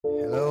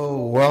Hello,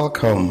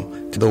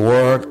 welcome to the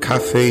Word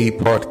Cafe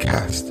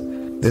podcast.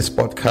 This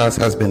podcast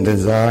has been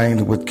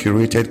designed with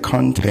curated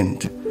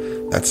content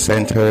that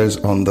centers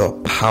on the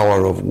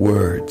power of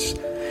words.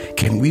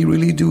 Can we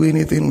really do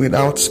anything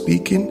without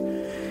speaking?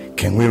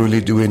 Can we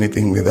really do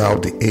anything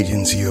without the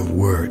agency of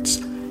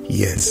words?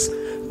 Yes,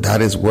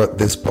 that is what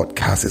this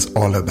podcast is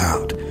all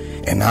about.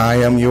 And I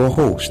am your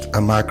host,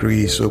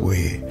 Amakri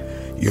Isoboye,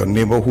 your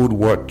neighborhood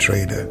word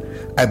trader.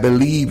 I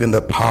believe in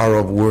the power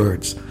of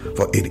words,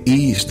 for it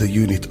is the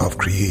unit of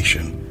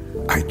creation.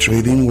 I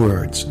trade in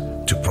words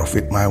to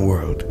profit my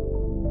world.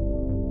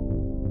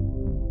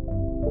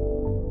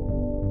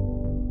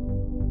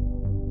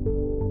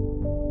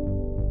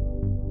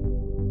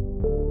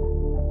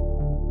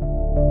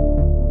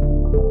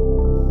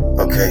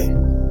 Okay,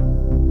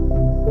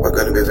 we're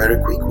going to be very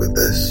quick with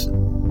this.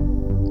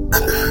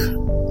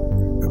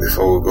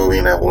 Before we go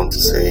in, I want to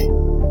say,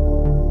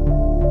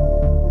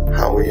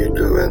 how are you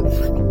doing?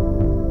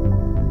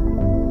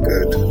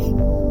 Good.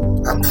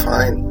 I'm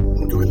fine.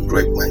 I'm doing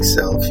great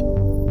myself. I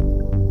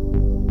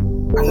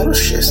want to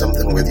share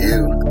something with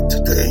you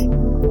today.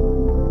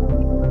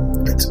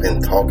 It's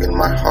been tugging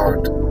my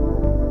heart.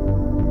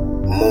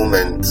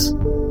 Moments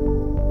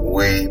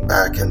way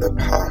back in the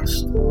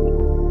past.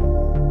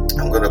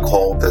 I'm going to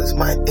call this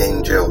my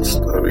angel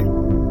story.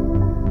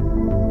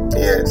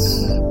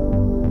 Yes.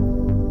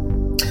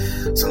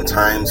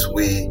 Sometimes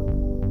we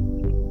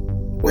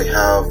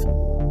have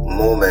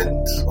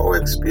moments or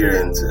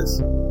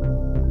experiences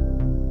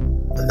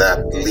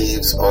that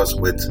leaves us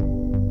with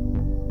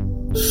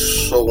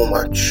so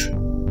much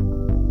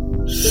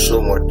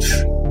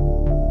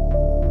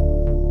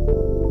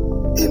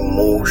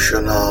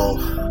emotional,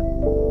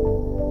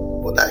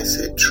 when I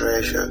say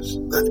treasures,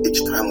 that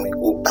each time we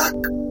go back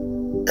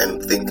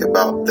and think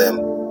about them,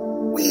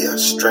 we are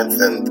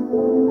strengthened,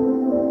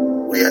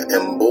 we are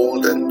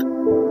emboldened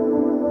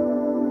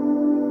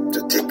to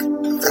take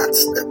that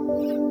step.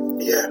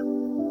 Yeah.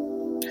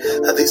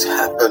 And this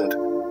happened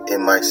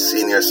in my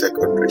senior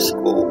secondary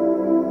school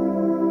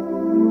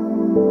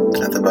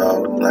at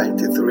about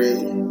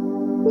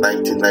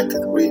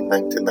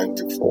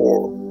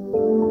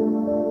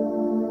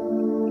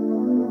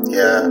 1994.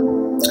 Yeah,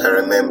 I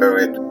remember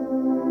it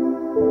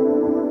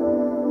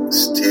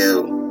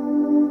still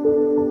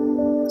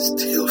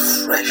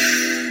fresh.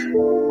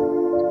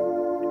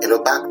 You know,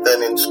 back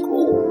then in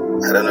school,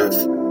 I don't know if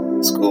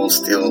schools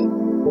still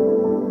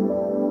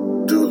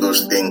do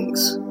those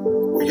things.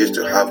 We used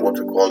to have what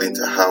we call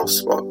inter-house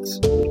sports,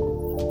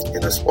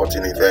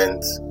 sporting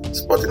events,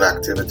 sporting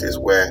activities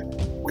where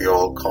we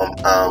all come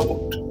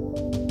out,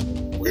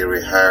 we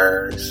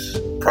rehearse,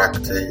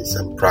 practice.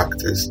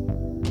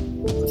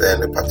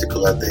 Then a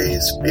particular day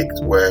is picked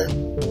where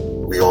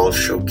we all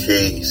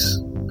showcase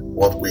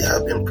what we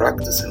have been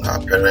practicing. Our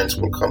parents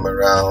will come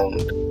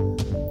around,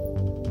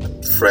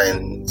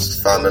 friends,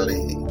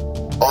 family,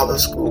 other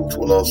schools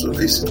will also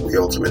visit. We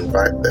also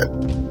invite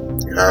them.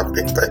 You have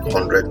things like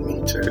 100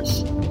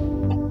 meters,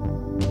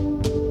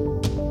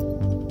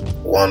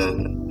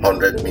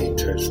 100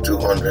 meters,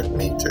 200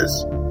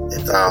 meters,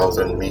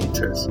 1,000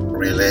 meters,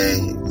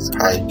 relays,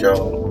 high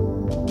jump,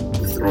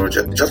 throw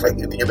jump, just like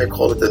you may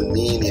call it a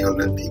mini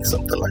Olympics,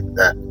 something like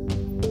that.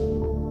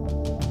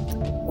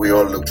 We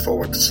all looked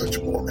forward to such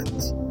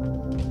moments.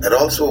 And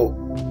also,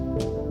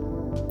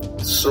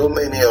 so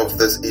many of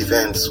these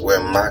events were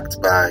marked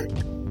by,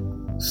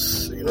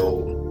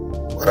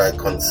 what I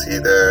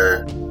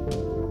consider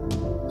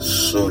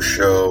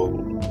social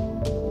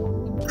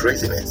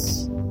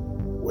craziness,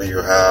 where you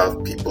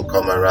have people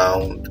come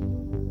around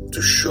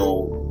to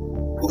show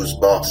who's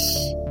boss.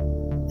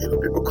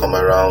 People come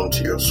around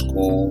to your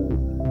school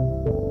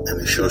and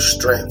they show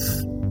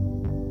strength.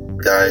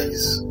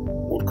 Guys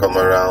would come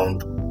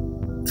around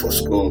for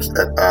schools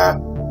that are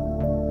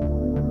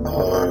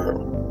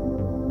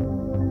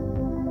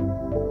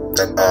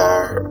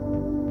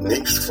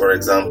mixed, for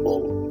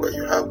example, where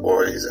you have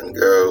boys and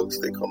girls.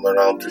 They come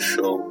around to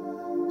show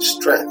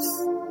strength.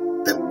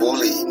 They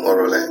bully, more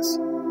or less.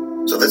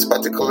 So this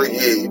particular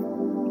year,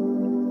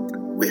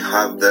 we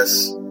have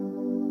this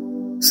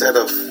set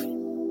of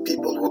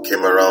people who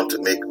came around to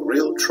make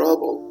real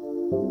trouble.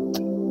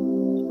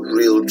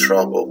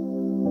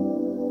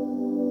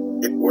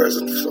 It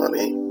wasn't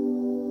funny.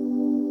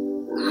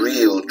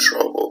 Real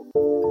trouble.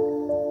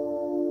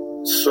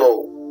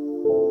 So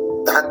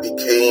that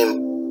became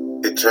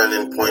a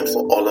turning point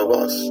for all of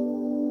us.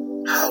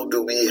 How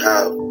do we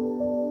have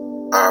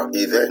our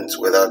events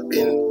without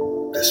being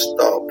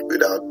disturbed,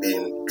 without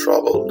being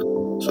troubled?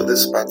 So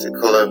this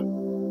particular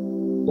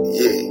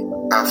year,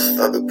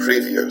 after the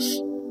previous,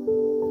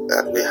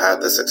 that we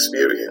had this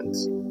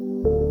experience,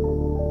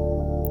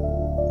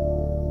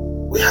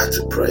 we had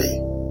to pray.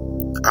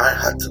 I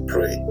had to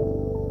pray.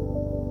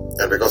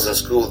 And because in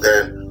school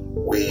then,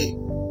 we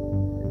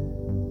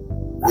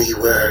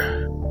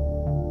were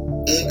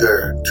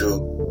eager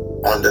to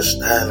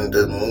understand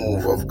the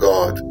move of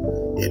God,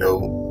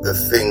 the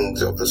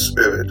things of the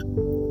Spirit,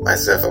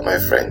 myself and my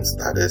friends,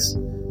 that is,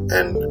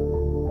 and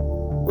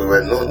we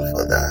were known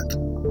for that.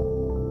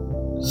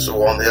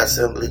 So on the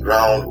assembly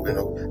ground,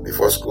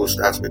 before school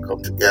starts, we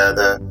come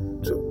together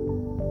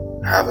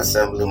to have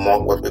assembly,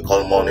 what we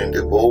call morning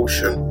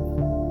devotion.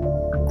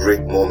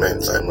 Great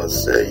moments, I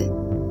must say.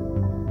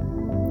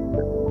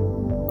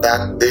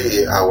 That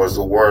day, I was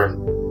the one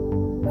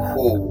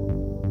who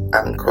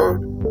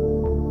anchored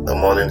the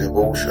morning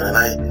devotion, and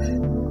I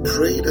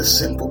prayed a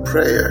simple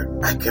prayer.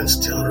 I can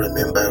still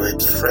remember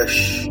it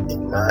fresh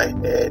in my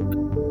head.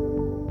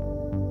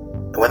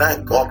 When I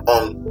got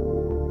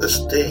on the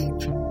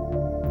stage,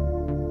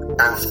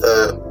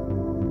 after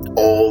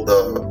all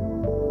the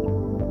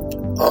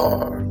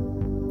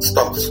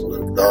stops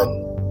we've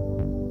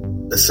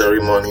done, the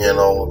ceremony and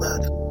all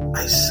that,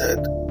 I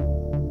said,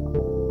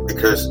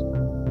 because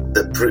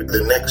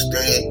the next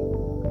day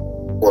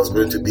was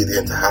going to be the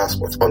inter-house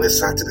sports on a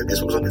Saturday.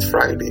 This was on a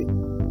Friday.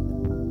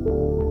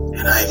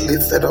 And I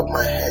lifted up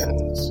my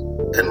hands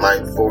and my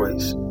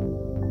voice,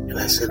 and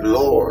I said,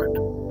 Lord,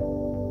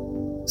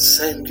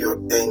 send your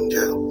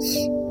angels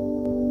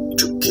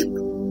to keep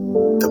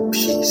the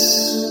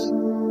peace,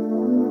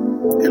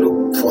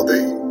 for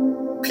the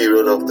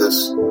period of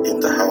this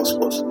inter-house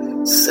sports.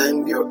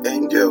 Send your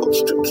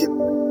angels to keep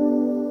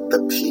the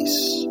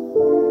peace.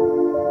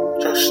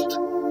 Just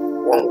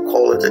won't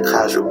call it a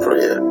casual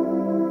prayer,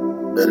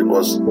 but it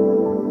was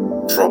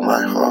from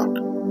my heart.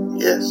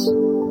 Yes.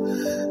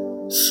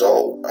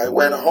 So I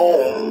went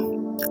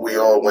home. We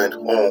all went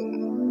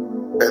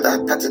home. But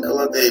that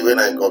particular day when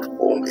I got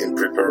home in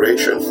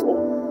preparation for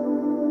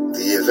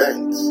the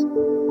event,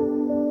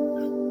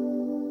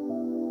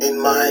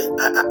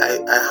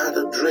 I had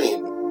a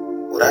dream.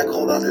 Would I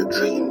call that a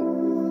dream?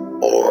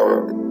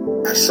 Or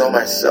I saw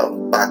myself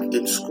back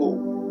in school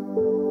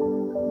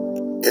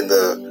in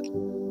the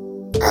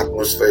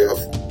atmosphere of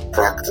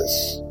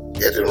practice,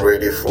 getting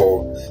ready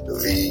for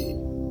the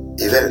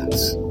event.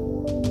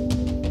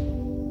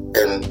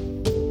 And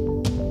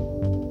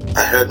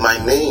I heard my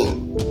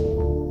name.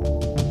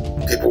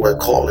 People were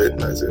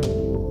calling. I said,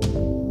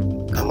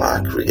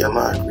 Amakri.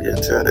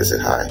 I turned. I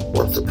said, hi,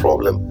 what's the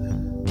problem?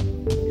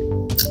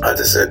 I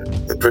just said,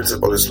 the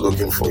principal is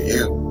looking for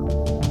you.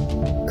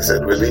 I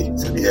said, really? He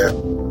said, yeah.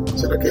 I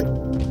said, okay.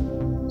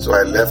 So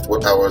I left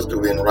what I was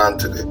doing, ran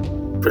to the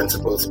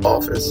principal's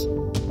office,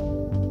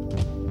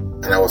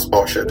 and I was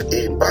ushered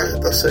in by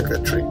the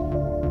secretary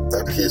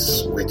that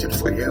he's waiting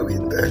for you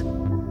in there.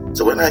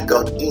 So when I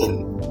got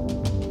in,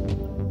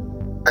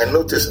 I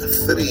noticed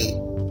 3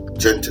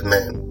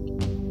 gentlemen,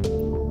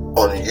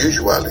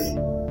 unusually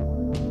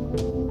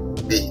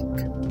big.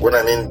 When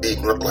I mean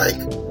big, not like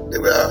they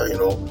were,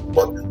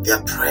 but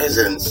their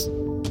presence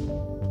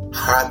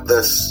had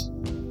this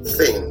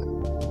thing.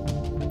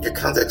 You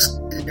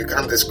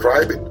can't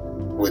describe it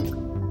with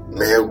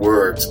mere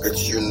words, but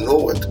you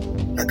know it,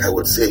 like I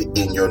would say,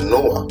 in your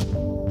knower.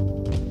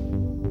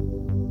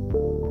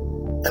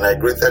 And I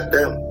greeted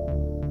them.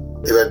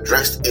 They were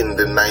dressed in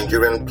the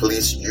Nigerian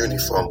police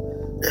uniform.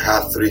 They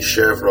had 3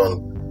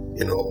 chevron,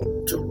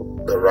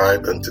 to the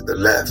right and to the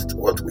left,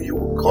 what we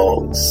would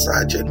call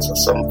sergeants or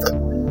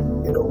something,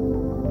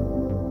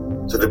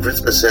 So the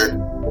principal said,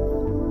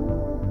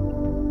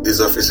 these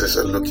officers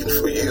are looking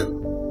for you.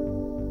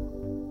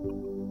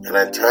 And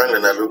I turned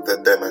and I looked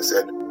at them and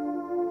said,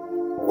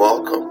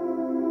 welcome.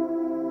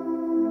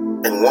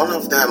 And one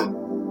of them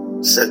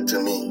said to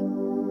me,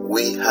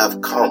 we have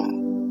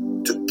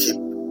come to keep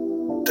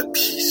the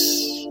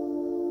peace.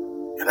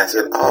 And I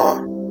said,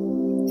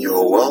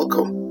 you're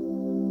welcome.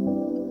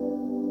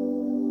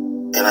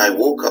 And I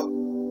woke up.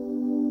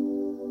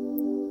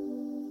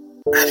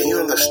 I didn't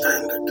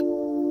understand it.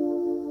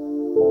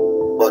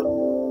 But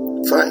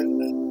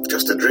fine,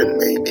 just a dream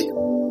maybe.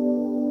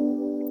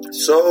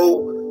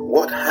 So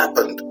what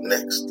happened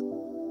next?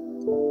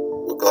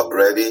 We got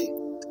ready,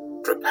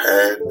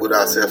 prepared, put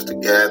ourselves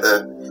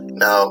together.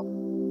 Now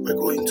we're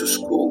going to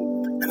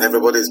school. And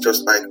everybody's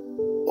just like,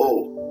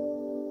 oh,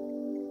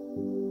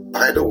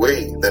 by the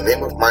way, the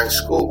name of my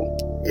school,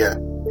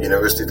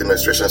 University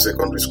Demonstration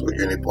Secondary School,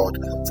 Uniport.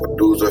 For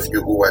those of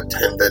you who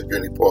attended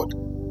Uniport,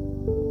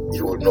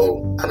 you will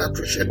know and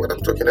appreciate what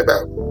I'm talking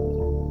about.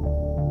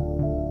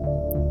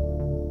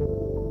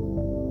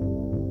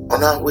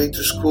 On our way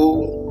to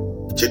school,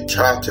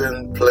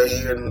 chit-chatting,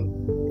 playing,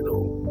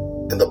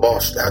 in the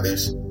bus, that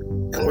is,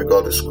 and we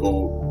got to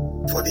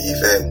school for the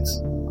event.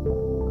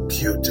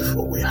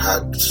 Beautiful. We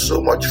had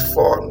so much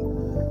fun.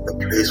 The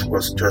place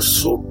was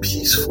just so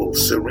peaceful,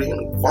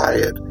 serene,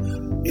 quiet.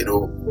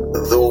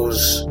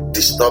 Those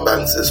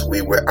disturbances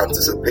we were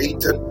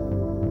anticipating,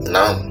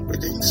 none we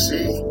didn't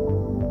see.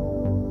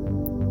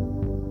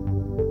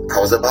 I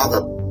was about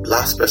the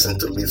last person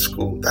to leave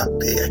school that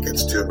day. I can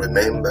still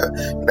remember.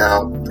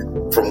 Now,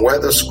 from where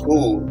the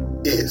school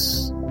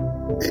is,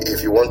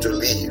 if you want to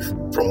leave,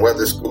 from where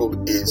the school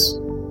is,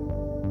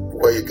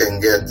 where you can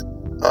get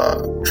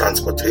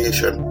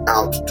transportation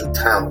out to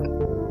town,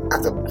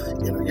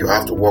 you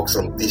have to walk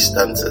some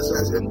distances,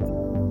 as in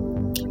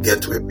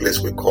get to a place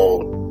we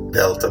call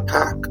Delta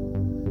Park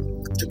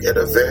to get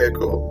a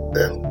vehicle.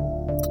 Then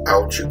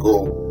out you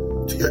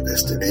go to your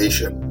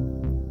destination.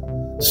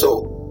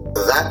 So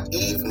that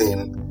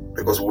evening,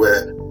 because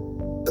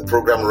the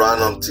program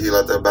ran until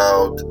at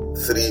about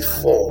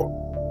 3-4.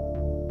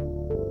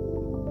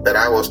 But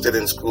I was still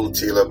in school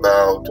till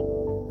about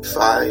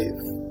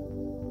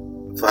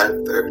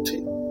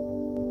 5:30.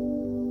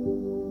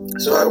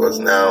 So I was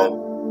now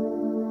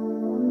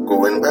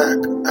going back.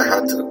 I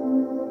had to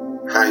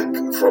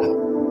hike from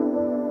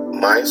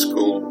my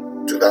school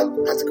to that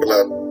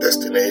particular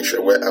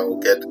destination where I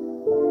would get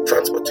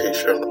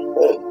transportation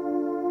home.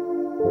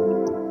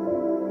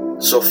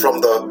 So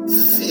from the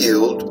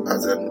field,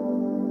 as in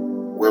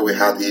where we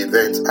had the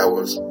event, I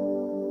was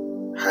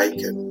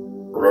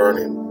hiking,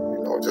 running,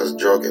 just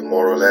jogging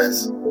more or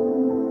less.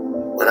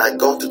 When I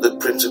got to the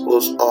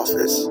principal's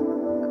office,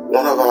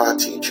 one of our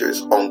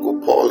teachers, Uncle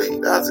Paulie,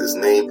 that's his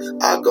name,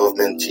 our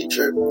government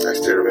teacher, I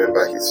still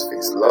remember his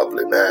face,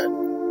 lovely man.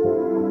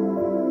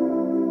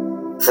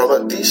 From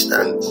a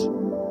distance,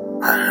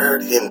 I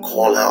heard him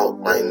call out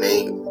my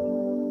name.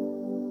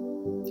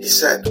 He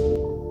said,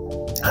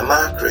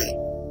 "Amakri,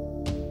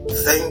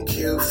 thank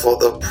you for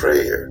the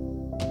prayer."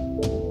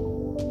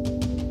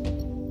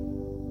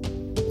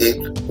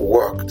 It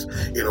worked.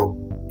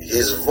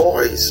 His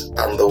voice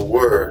and the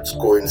words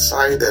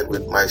coincided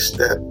with my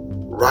step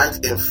right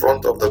in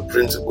front of the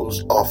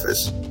principal's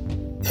office.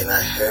 And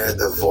I heard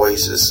the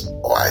voice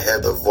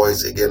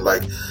again,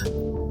 like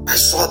I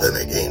saw them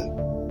again,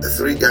 the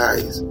three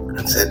guys,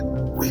 and said,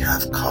 "We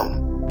have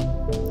come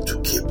to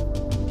keep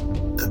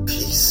the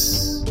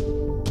peace."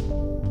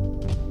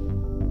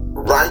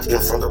 Right in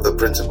front of the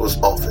principal's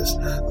office,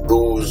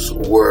 those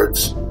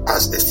words,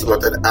 as they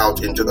floated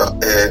out into the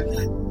air,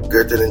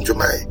 getting into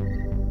my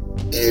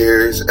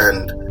ears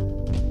and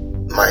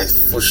my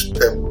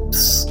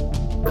footsteps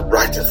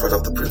right in front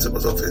of the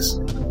principal's office,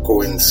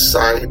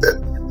 coincided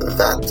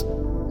that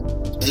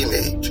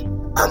image,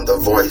 and the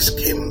voice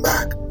came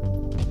back.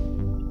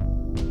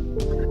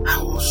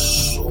 I was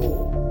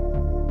so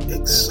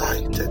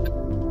excited.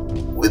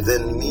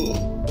 Within me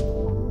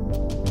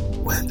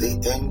were the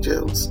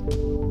angels.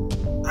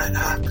 I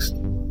asked,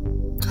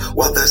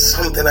 well, there's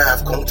something I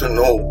have come to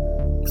know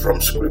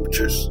from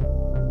scriptures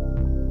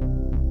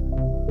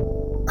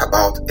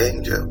about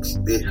angels.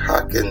 They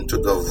hearken to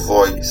the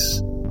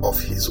voice of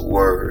his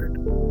word.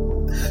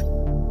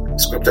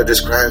 Scripture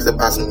describes them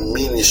as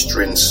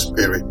ministering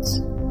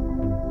spirits.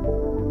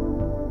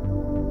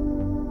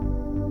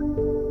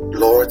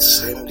 Lord,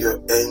 send your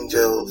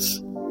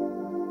angels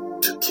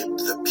to keep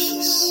the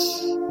peace.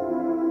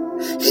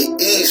 He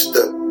is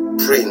the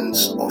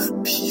Prince of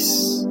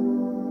Peace.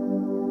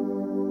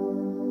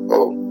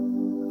 Oh,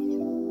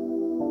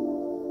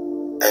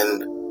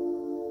 and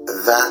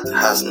that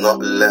has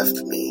not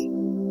left me.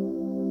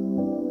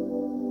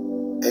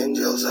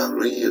 Angels are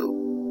real.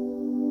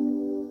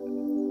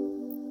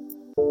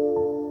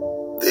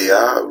 They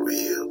are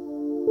real.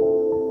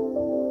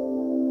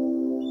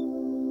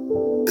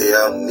 They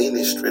are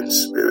ministering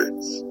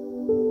spirits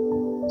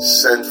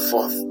sent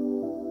forth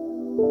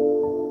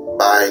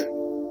by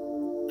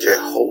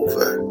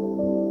Jehovah.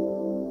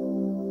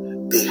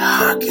 They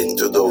hearken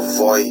to the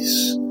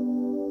voice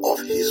of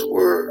his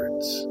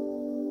words.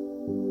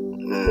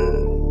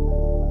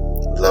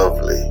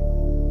 Lovely.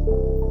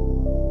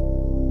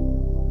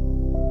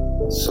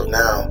 So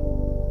now,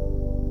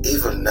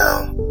 even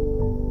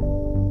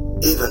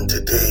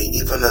today,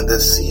 even in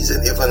this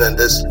season, even in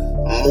this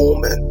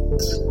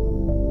moment,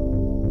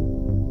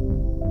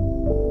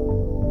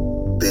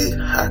 they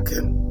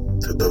hearken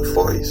to the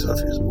voice of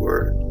his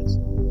words.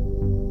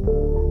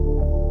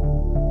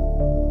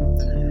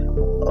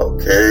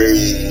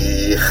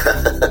 Okay.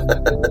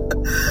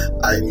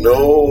 I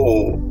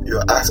know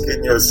you're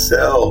asking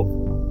yourself,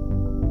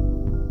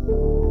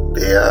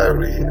 they are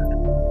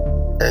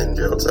real.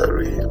 Angels are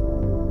real.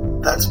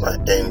 That's my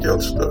angel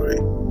story.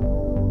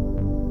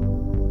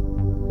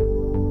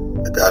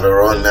 I gotta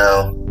run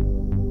now.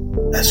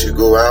 As you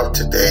go out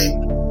today,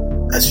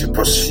 as you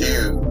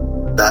pursue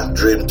that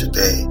dream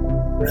today,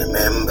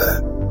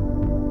 remember,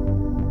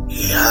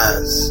 he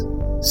has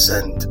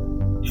sent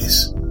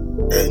his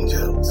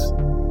angels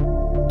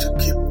to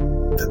keep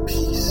the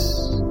peace.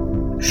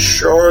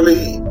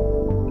 Surely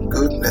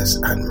goodness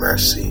and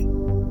mercy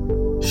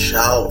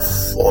shall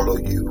follow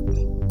you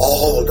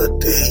all the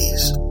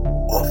days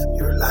of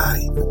your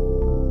life.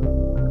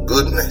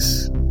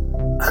 Goodness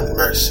and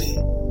mercy,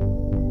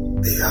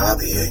 they are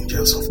the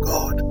angels of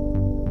God.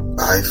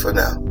 Bye for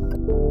now.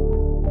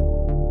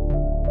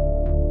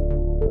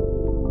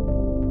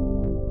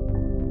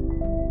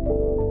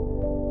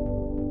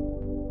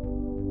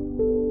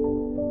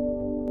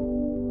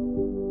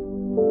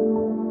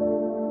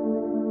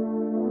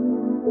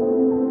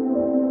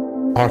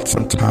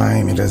 Awesome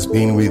time it has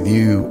been with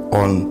you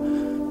on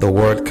the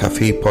Word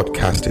Cafe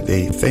podcast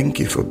today. Thank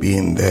you for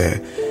being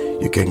there.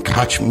 You can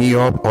catch me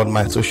up on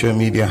my social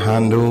media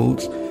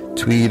handles,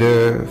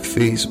 Twitter,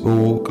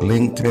 Facebook,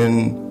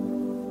 LinkedIn,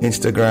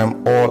 Instagram,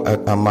 all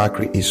at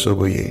Amakri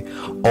Isoboye.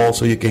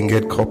 Also, you can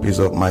get copies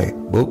of my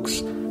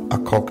books, A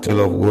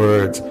Cocktail of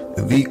Words,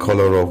 The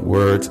Color of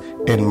Words,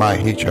 and my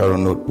HR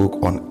notebook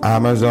on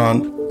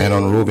Amazon and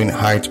on Roving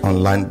Heights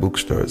online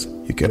bookstores.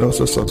 You can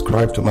also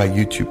subscribe to my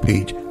YouTube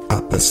page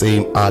at the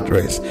same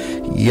address.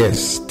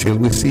 Yes, till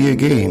we see you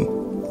again.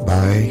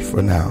 Bye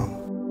for now.